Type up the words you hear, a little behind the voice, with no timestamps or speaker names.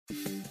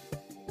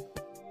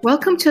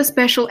Welcome to a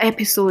special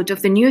episode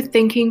of the New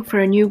Thinking for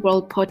a New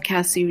World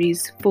podcast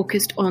series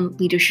focused on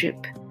leadership.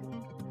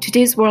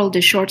 Today's world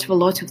is short of a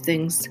lot of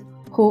things: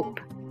 hope,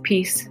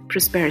 peace,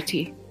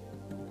 prosperity.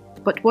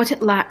 But what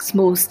it lacks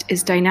most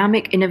is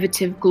dynamic,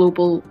 innovative,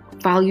 global,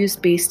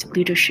 values-based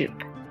leadership.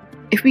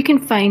 If we can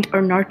find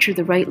or nurture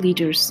the right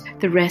leaders,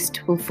 the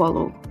rest will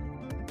follow.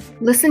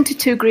 Listen to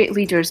two great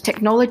leaders,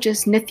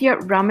 technologist Nithya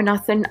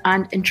Ramanathan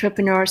and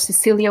entrepreneur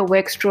Cecilia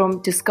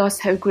Wegstrom, discuss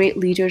how great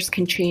leaders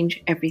can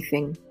change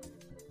everything.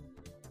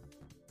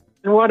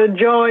 What a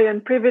joy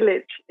and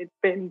privilege it's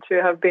been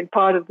to have been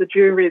part of the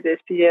jury this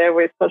year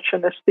with such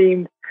an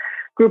esteemed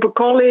group of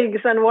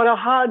colleagues, and what a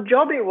hard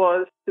job it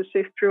was to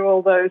sift through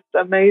all those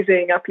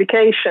amazing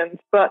applications.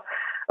 But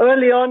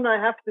early on, I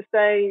have to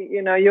say,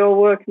 your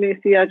work,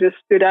 Nithya, just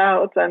stood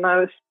out, and I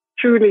was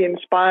truly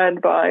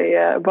inspired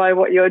by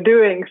what you're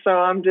doing. So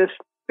I'm just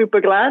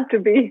super glad to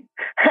be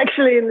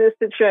actually in this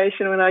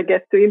situation when I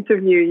get to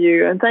interview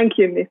you. And thank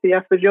you,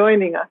 Nithya, for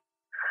joining us.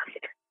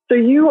 So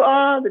you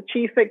are the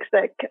chief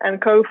exec and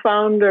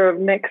co-founder of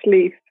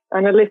NextLeaf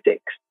Analytics,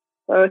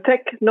 a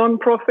tech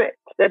non-profit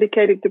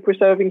dedicated to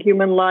preserving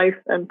human life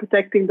and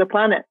protecting the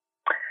planet.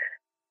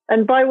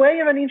 And by way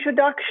of an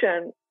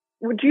introduction,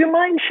 would you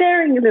mind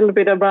sharing a little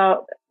bit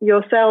about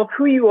yourself,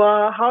 who you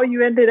are, how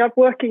you ended up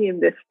working in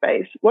this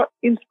space, what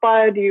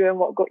inspired you and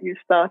what got you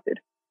started?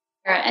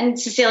 And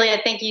Cecilia,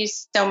 thank you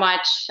so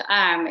much.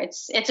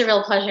 It's a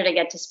real pleasure to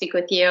get to speak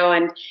with you,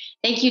 and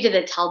thank you to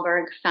the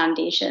Thalberg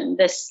Foundation.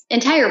 This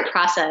entire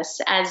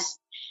process, as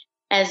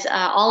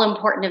all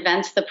important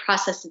events, the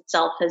process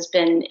itself has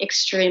been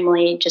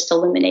extremely just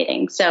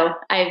illuminating. So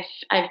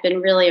I've been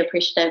really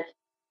appreciative.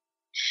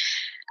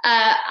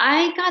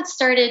 I got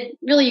started,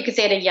 really, you could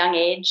say, at a young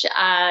age.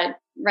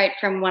 Right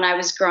from when I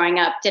was growing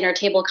up, dinner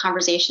table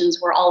conversations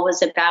were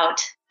always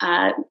about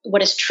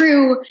what is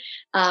true,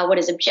 what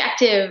is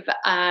objective.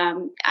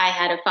 I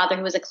had a father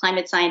who was a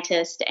climate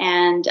scientist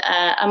and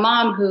a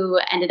mom who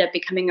ended up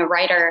becoming a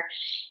writer.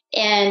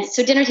 And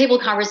so dinner table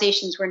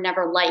conversations were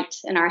never light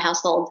in our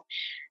household.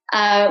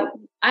 I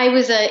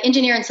was an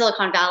engineer in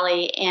Silicon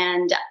Valley,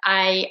 and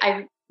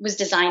I was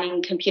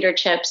designing computer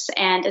chips.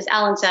 And as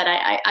Alan said,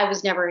 I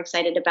was never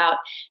excited about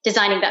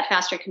designing that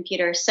faster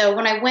computer. So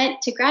when I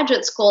went to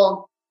graduate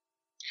school,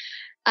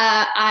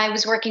 I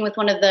was working with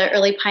one of the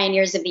early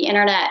pioneers of the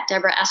internet,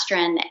 Deborah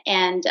Estrin,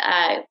 and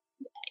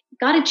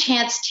got a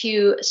chance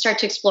to start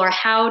to explore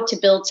how to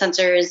build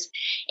sensors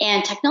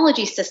and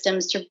technology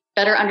systems to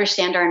better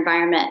understand our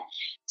environment.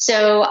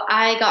 So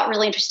I got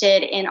really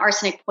interested in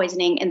arsenic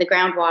poisoning in the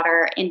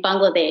groundwater in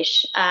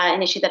Bangladesh,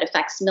 an issue that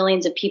affects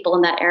millions of people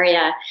in that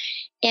area,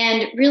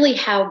 and really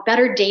how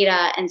better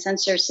data and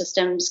sensor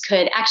systems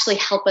could actually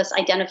help us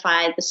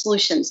identify the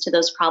solutions to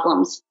those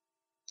problems.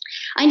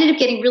 I ended up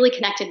getting really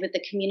connected with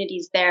the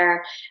communities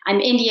there.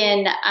 I'm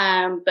Indian,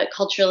 but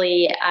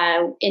culturally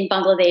in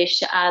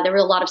Bangladesh, there were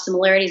a lot of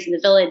similarities in the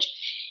village.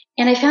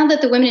 And I found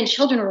that the women and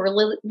children were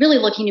really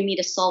looking to me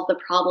to solve the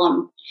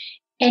problem.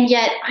 And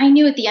yet I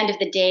knew at the end of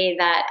the day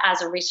that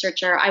as a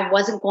researcher, I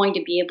wasn't going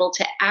to be able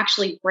to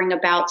actually bring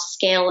about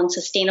scale and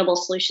sustainable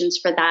solutions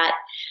for that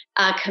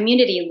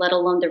community, let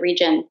alone the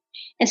region.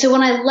 And so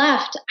when I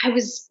left, I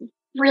was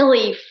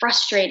really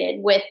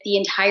frustrated with the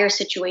entire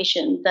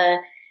situation,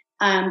 the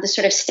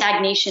sort of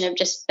stagnation of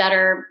just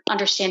better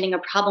understanding a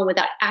problem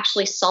without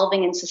actually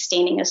solving and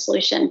sustaining a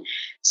solution.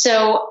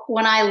 So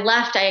when I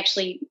left, I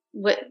actually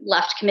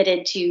left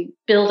committed to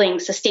building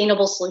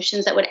sustainable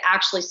solutions that would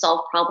actually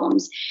solve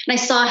problems. And I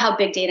saw how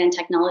big data and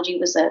technology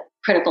was a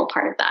critical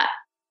part of that.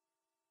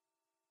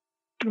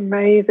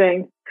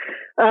 Amazing.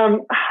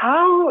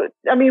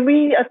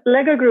 We as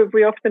Lego Group,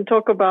 we often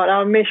talk about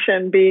our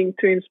mission being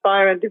to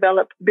inspire and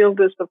develop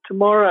builders of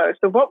tomorrow.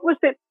 So what was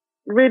it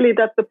really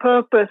that the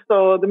purpose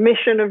or the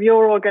mission of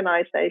your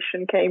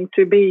organization came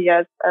to be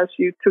as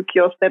you took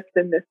your steps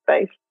in this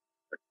space?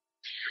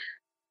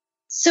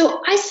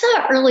 So I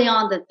saw early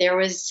on that there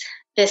was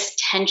this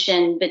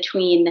tension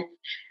between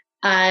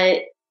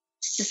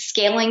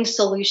scaling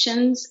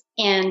solutions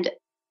and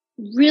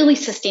really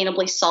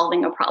sustainably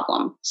solving a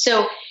problem.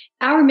 So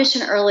our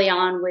mission early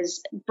on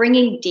was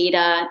bringing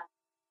data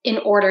in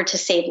order to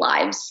save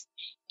lives,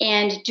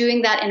 and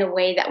doing that in a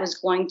way that was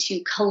going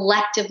to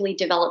collectively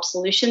develop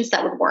solutions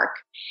that would work.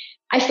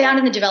 I found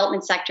in the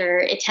development sector,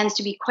 it tends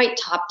to be quite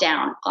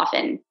top-down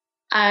often.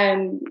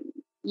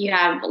 You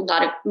have a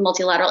lot of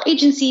multilateral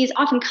agencies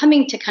often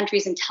coming to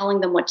countries and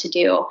telling them what to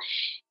do.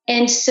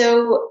 And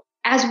so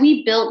as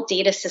we built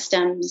data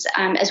systems,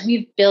 as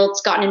we've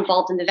gotten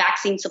involved in the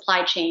vaccine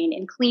supply chain,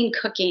 in clean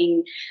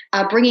cooking,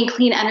 bringing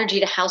clean energy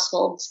to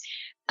households,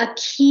 a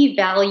key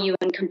value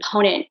and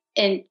component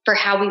for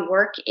how we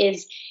work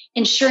is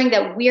ensuring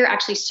that we're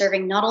actually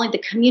serving not only the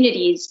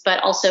communities,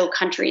 but also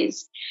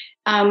countries.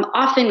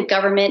 Often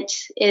government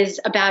is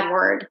a bad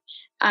word,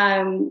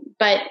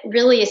 but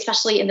really,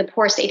 especially in the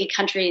poorest 80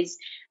 countries,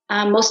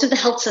 most of the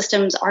health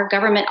systems are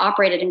government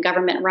operated and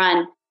government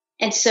run.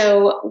 And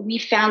so we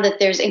found that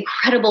there's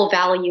incredible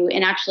value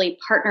in actually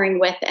partnering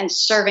with and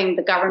serving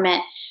the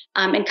government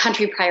and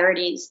country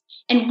priorities.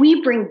 And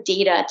we bring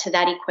data to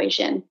that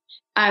equation.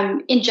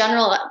 In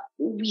general,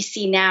 we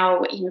see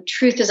now,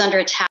 truth is under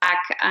attack.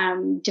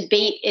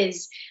 Debate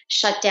is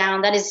shut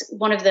down. That is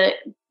one of the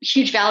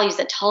huge values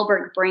that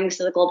Tallberg brings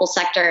to the global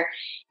sector.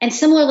 And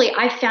similarly,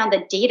 I found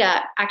that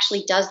data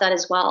actually does that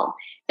as well.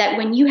 That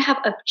when you have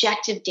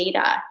objective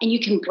data and you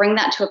can bring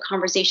that to a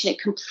conversation, it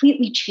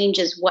completely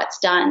changes what's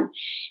done.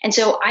 And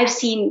so I've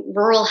seen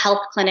rural health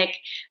clinic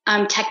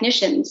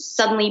technicians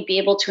suddenly be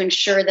able to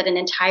ensure that an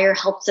entire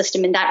health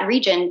system in that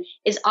region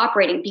is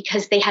operating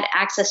because they had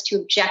access to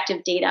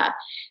objective data.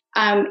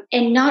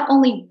 And not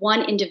only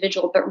one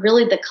individual, but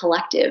really the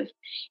collective.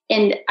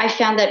 And I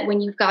found that when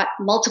you've got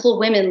multiple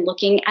women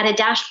looking at a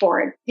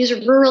dashboard, these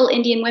are rural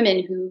Indian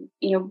women who,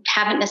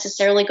 haven't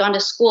necessarily gone to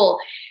school,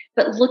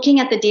 but looking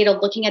at the data,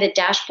 looking at a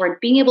dashboard,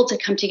 being able to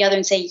come together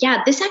and say,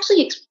 yeah, this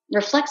actually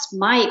reflects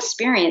my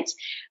experience.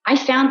 I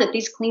found that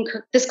this clean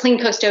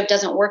cook stove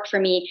doesn't work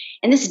for me.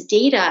 And this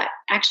data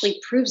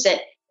actually proves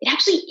it. It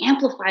actually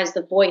amplifies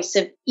the voice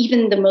of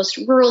even the most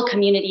rural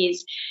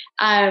communities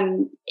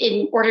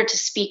in order to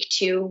speak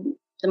to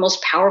the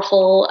most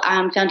powerful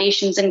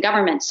foundations in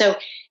government. So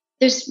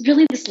there's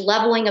really this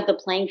leveling of the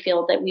playing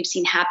field that we've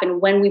seen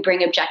happen when we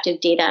bring objective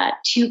data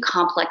to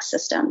complex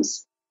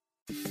systems.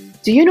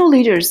 Do you know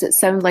leaders that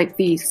sound like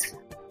these?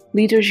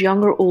 Leaders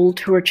young or old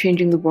who are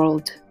changing the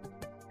world,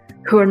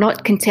 who are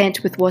not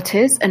content with what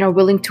is and are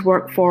willing to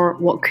work for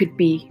what could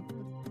be.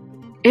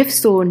 If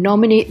so,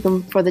 nominate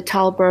them for the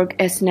Tallberg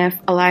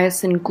SNF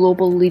Eliasson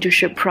Global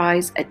Leadership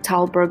Prize at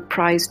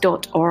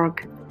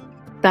tallbergprize.org.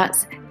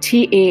 That's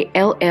TALLBERG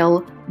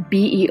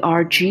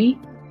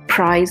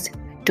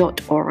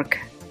prize.org.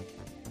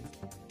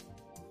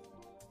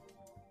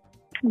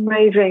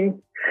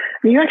 Amazing.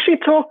 You actually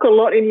talk a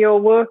lot in your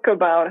work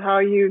about how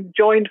you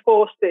joined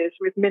forces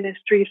with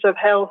ministries of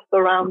health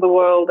around the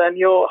world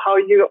and how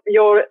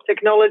your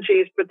technology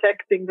is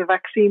protecting the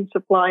vaccine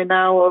supply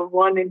now of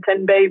 1 in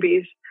 10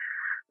 babies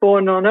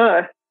born on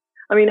Earth.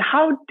 I mean,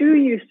 how do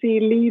you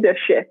see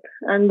leadership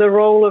and the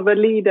role of a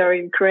leader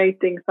in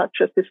creating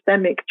such a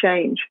systemic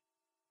change?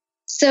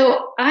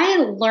 So I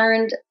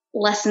learned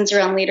lessons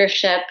around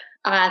leadership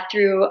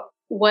through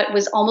what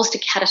was almost a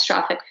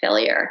catastrophic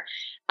failure.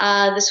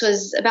 This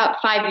was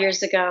about 5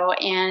 years ago,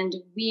 and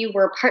we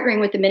were partnering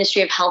with the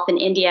Ministry of Health in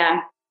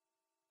India.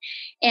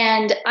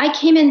 And I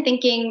came in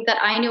thinking that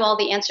I knew all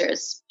the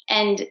answers.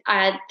 And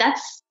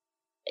that's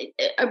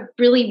a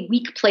really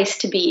weak place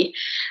to be,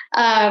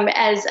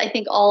 as I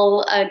think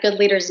all good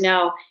leaders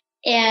know.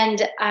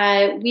 And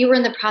we were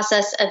in the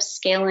process of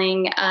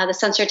scaling the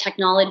sensor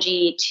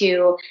technology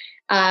to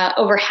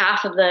over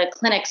half of the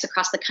clinics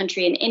across the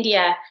country in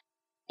India.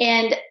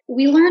 And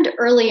we learned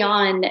early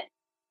on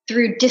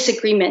through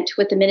disagreement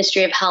with the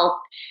Ministry of Health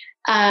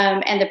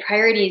and the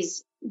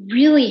priorities,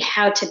 really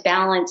how to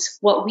balance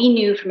what we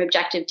knew from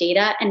objective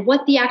data and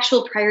what the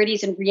actual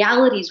priorities and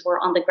realities were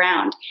on the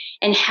ground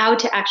and how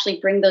to actually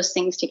bring those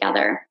things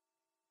together.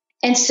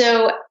 And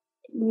so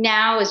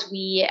now as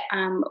we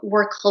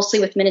work closely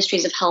with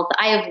ministries of health,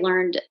 I have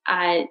learned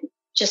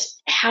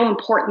just how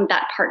important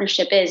that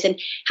partnership is and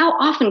how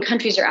often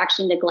countries are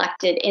actually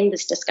neglected in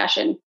this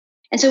discussion.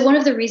 And so one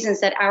of the reasons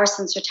that our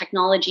sensor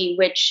technology,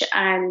 which,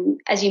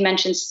 as you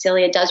mentioned,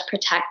 Cecilia, does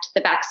protect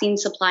the vaccine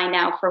supply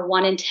now for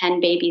 1 in 10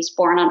 babies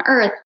born on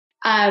Earth,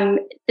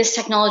 this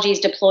technology is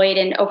deployed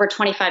in over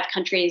 25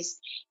 countries.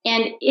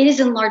 And it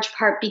is in large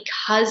part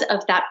because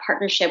of that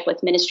partnership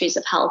with ministries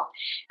of health.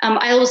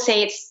 I will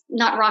say it's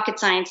not rocket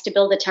science to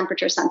build a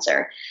temperature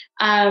sensor.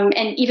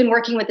 And even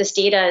working with this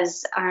data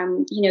is,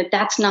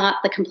 that's not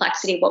the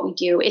complexity of what we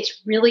do.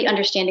 It's really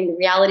understanding the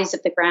realities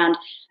of the ground,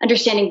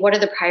 understanding what are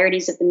the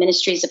priorities of the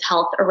ministries of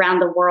health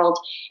around the world,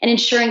 and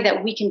ensuring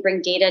that we can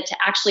bring data to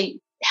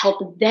actually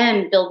help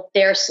them build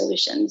their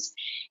solutions.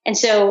 And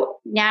so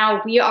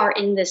now we are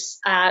in this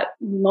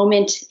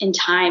moment in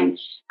time.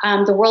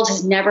 The world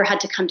has never had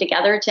to come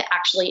together to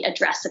actually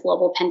address a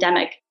global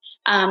pandemic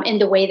in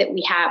the way that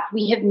we have.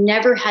 We have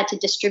never had to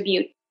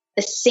distribute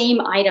the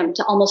same item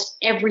to almost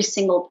every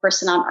single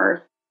person on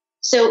Earth.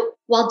 So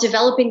while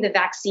developing the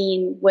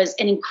vaccine was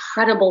an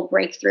incredible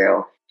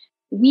breakthrough,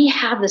 we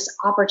have this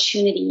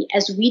opportunity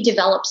as we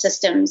develop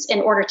systems in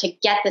order to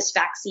get this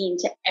vaccine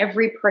to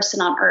every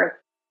person on Earth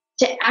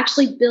to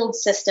actually build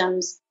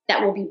systems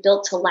that will be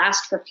built to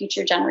last for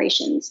future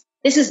generations.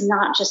 This is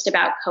not just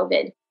about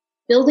COVID.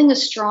 Building a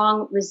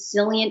strong,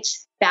 resilient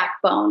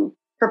backbone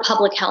for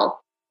public health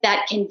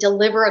that can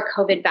deliver a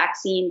COVID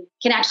vaccine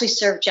can actually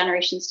serve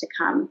generations to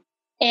come.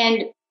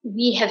 And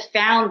we have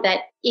found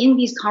that in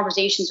these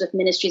conversations with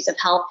ministries of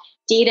health,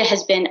 data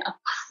has been a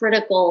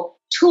critical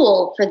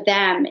tool for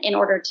them in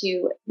order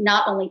to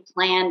not only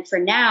plan for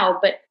now,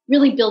 but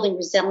really building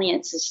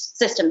resilient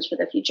systems for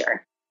the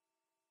future.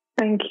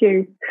 Thank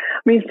you.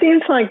 I mean, it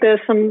seems like there's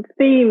some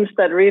themes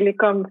that really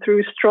come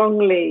through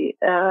strongly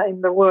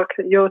in the work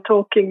that you're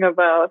talking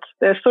about.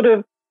 There's sort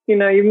of,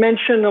 you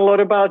mentioned a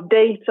lot about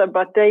data,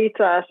 but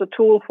data as a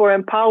tool for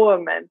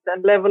empowerment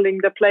and leveling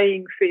the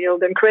playing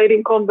field and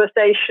creating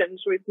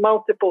conversations with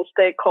multiple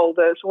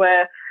stakeholders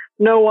where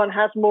no one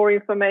has more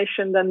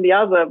information than the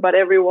other, but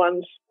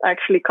everyone's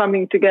actually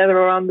coming together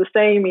around the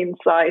same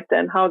insight,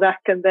 and how that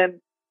can then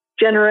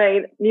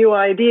generate new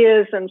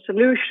ideas and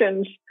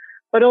solutions.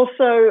 But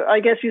also, I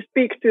guess you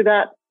speak to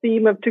that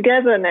theme of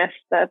togetherness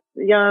that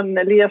Jan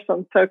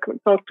Eliasson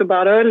talked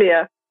about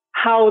earlier,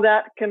 how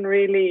that can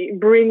really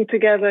bring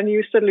together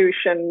new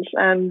solutions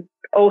and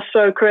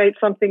also create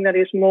something that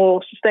is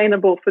more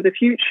sustainable for the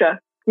future.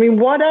 I mean,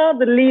 what are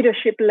the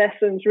leadership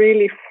lessons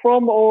really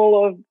from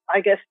all of,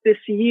 I guess, this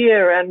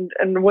year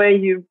and where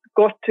you've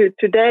got to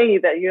today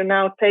that you're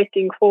now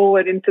taking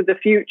forward into the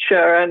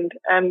future,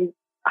 and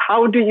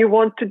how do you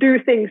want to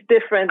do things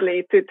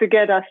differently to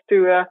get us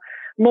to a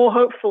more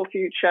hopeful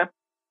future?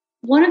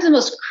 One of the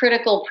most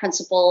critical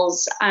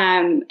principles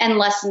and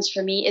lessons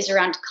for me is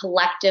around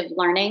collective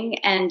learning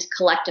and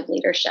collective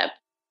leadership.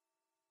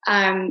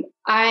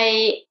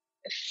 I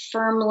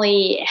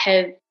firmly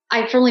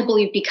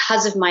believe,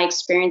 because of my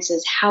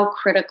experiences, how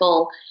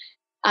critical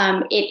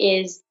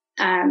it is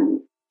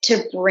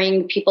to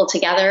bring people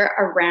together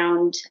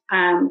around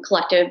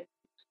collective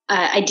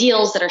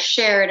ideals that are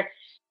shared,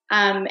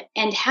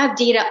 and have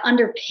data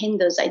underpin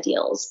those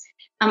ideals.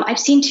 I've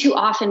seen too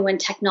often when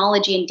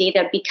technology and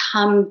data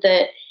become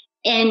the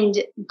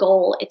end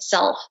goal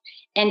itself,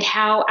 and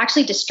how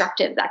actually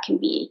destructive that can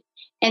be.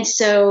 And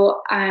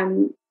so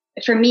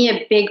for me,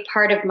 a big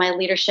part of my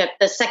leadership,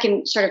 the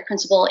second sort of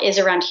principle, is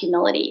around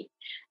humility.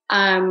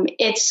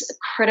 It's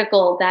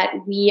critical that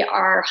we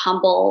are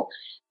humble,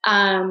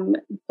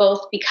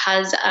 both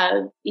because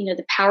of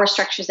the power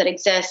structures that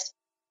exist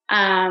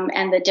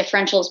and the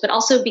differentials, but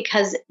also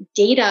because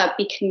data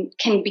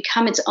can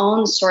become its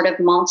own sort of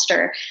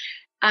monster.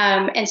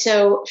 And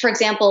so, for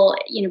example,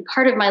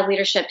 part of my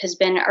leadership has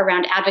been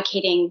around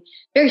advocating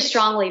very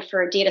strongly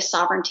for data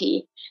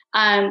sovereignty.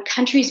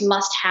 Countries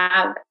must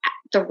have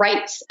the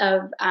rights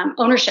of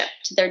ownership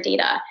to their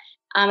data.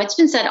 It's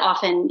been said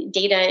often,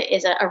 data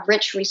is a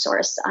rich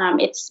resource.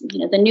 It's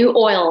the new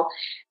oil.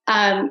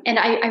 And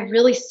I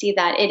really see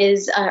that it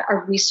is a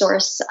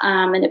resource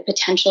and a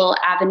potential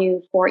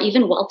avenue for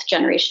even wealth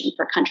generation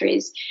for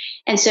countries.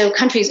 And so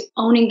countries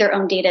owning their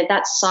own data,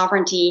 that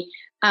sovereignty,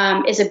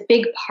 is a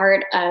big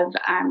part of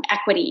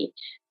equity.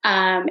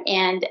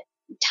 And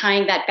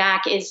tying that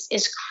back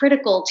is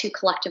critical to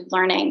collective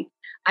learning.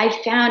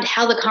 I found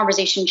how the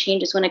conversation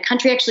changes when a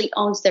country actually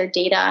owns their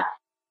data.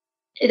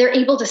 They're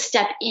able to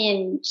step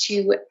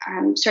into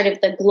sort of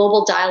the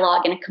global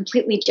dialogue in a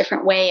completely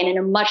different way and in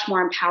a much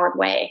more empowered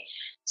way.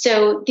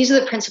 So these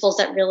are the principles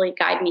that really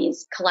guide me: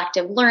 is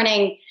collective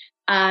learning,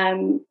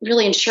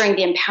 really ensuring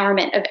the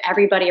empowerment of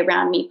everybody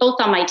around me,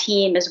 both on my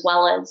team as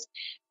well as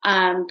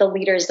the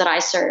leaders that I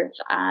serve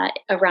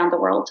around the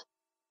world.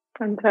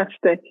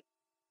 Fantastic.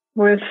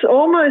 We're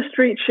almost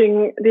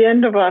reaching the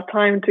end of our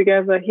time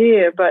together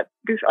here, but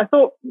I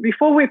thought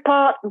before we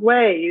part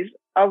ways,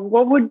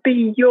 what would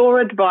be your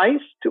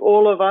advice to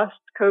all of us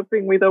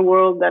coping with a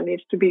world that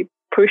needs to be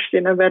pushed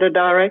in a better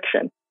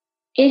direction?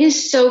 It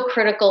is so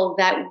critical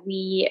that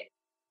we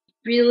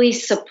really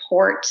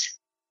support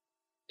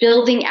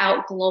building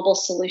out global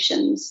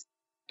solutions,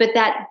 but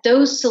that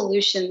those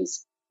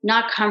solutions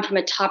not come from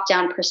a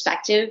top-down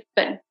perspective,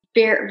 but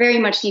very, very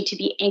much need to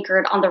be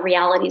anchored on the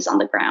realities on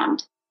the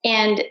ground.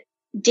 And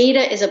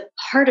data is a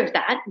part of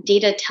that.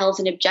 Data tells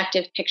an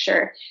objective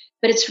picture,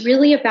 but it's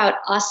really about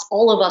us,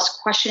 all of us,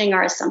 questioning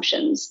our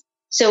assumptions.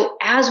 So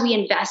as we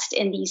invest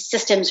in these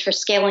systems for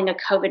scaling a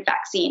COVID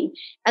vaccine,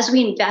 as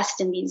we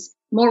invest in these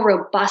more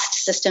robust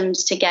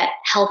systems to get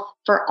health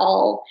for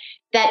all,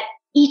 that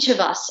each of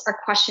us are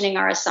questioning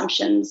our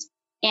assumptions,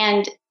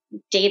 and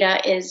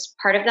data is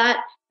part of that,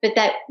 but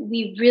that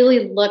we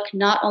really look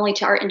not only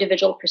to our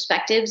individual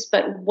perspectives,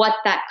 but what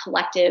that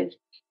collective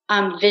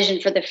vision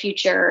for the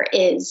future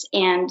is,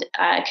 and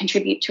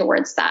contribute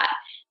towards that.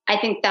 I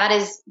think that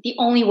is the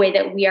only way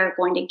that we are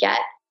going to get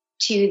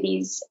to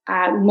these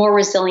more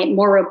resilient,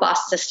 more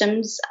robust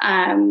systems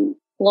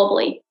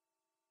globally.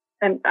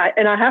 And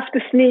I have to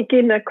sneak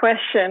in a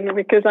question,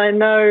 because I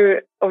know,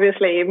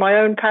 obviously, my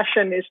own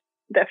passion is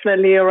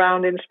definitely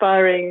around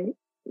inspiring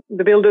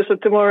the builders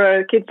of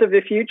tomorrow, kids of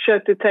the future,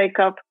 to take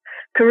up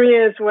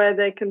careers where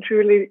they can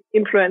truly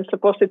influence a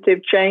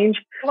positive change.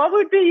 What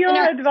would be your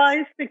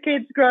advice to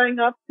kids growing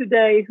up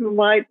today who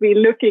might be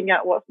looking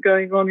at what's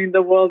going on in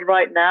the world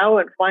right now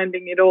and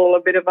finding it all a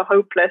bit of a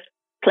hopeless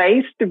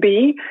place to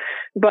be,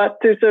 but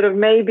to sort of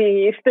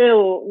maybe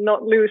still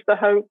not lose the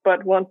hope,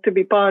 but want to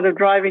be part of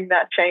driving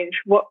that change?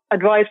 What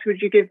advice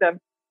would you give them?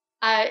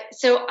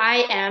 So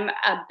I am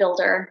a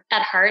builder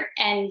at heart,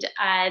 and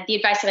the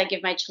advice that I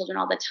give my children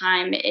all the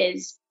time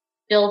is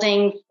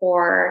building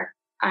for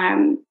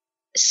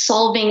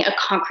solving a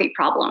concrete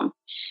problem.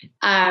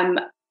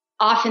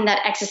 Often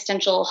that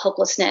existential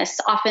hopelessness,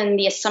 often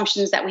the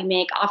assumptions that we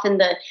make, often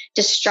the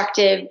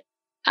destructive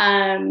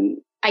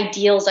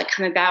ideals that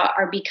come about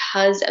are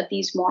because of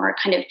these more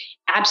kind of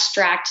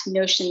abstract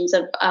notions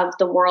of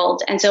the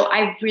world. And so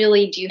I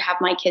really do have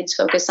my kids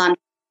focus on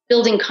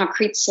building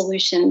concrete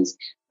solutions,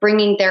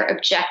 bringing their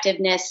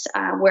objectiveness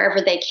wherever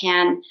they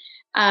can,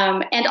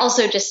 and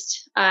also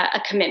just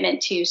a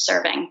commitment to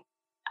serving.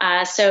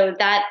 So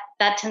that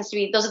tends to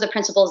be, those are the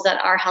principles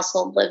that our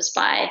household lives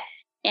by,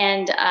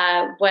 and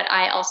what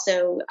I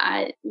also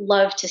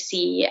love to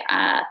see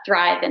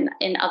thrive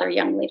in other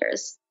young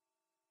leaders.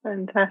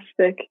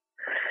 Fantastic.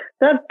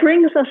 That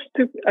brings us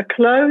to a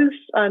close.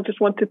 I just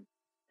want to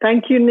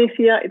thank you,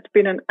 Nithya. It's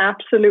been an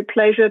absolute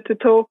pleasure to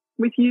talk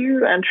with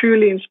you and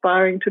truly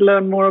inspiring to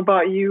learn more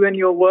about you and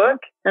your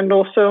work. And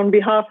also on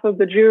behalf of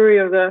the jury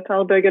of the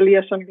Thalberg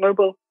Eliasson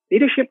Global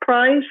Leadership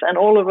Prize and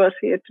all of us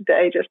here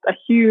today, just a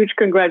huge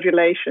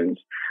congratulations.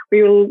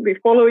 We will be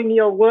following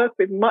your work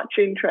with much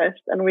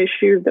interest and wish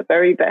you the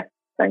very best.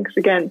 Thanks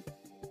again.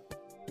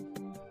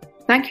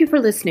 Thank you for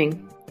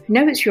listening.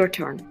 Now it's your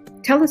turn.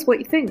 Tell us what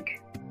you think.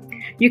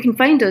 You can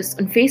find us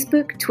on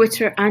Facebook,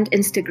 Twitter, and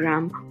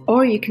Instagram,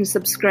 or you can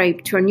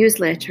subscribe to our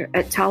newsletter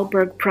at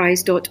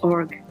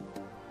thalbergprize.org.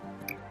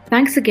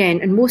 Thanks again,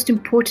 and most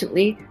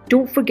importantly,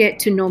 don't forget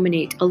to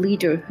nominate a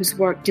leader whose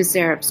work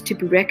deserves to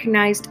be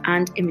recognised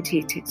and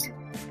imitated.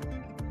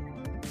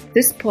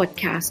 This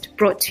podcast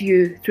brought to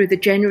you through the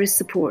generous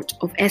support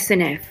of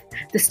SNF,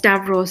 the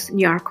Stavros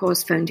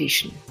Niarchos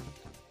Foundation.